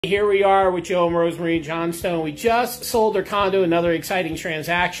Here we are with Joe and Rosemary Johnstone. We just sold their condo, another exciting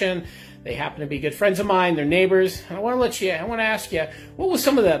transaction. They happen to be good friends of mine, they're neighbors. And I want to ask you, what was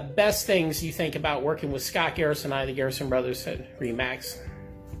some of the best things you think about working with Scott Garrison and the Garrison brothers at ReMax?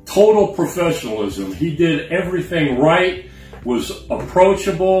 Total professionalism. He did everything right, was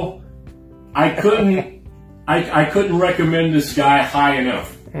approachable. I couldn't recommend this guy high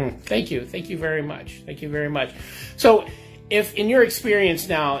enough. Thank you. Thank you very much. Thank you very much. So, if in your experience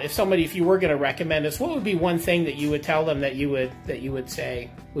now, if you were going to recommend us, what would be one thing that you would tell them that you would say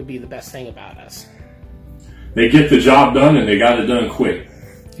would be the best thing about us? They get the job done and they got it done quick.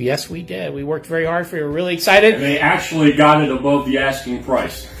 Yes, we did. We worked very hard for you. We're really excited. And they actually got it above the asking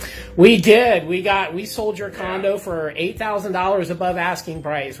price. We did. We sold your condo for $8,000 above asking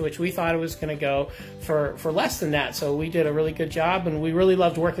price, which we thought it was going to go for less than that. So we did a really good job, and we really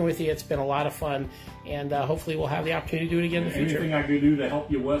loved working with you. It's been a lot of fun, and hopefully we'll have the opportunity to do it again in the future. Anything I can do to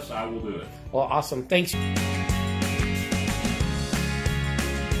help you, Wes, I will do it. Well, awesome. Thanks.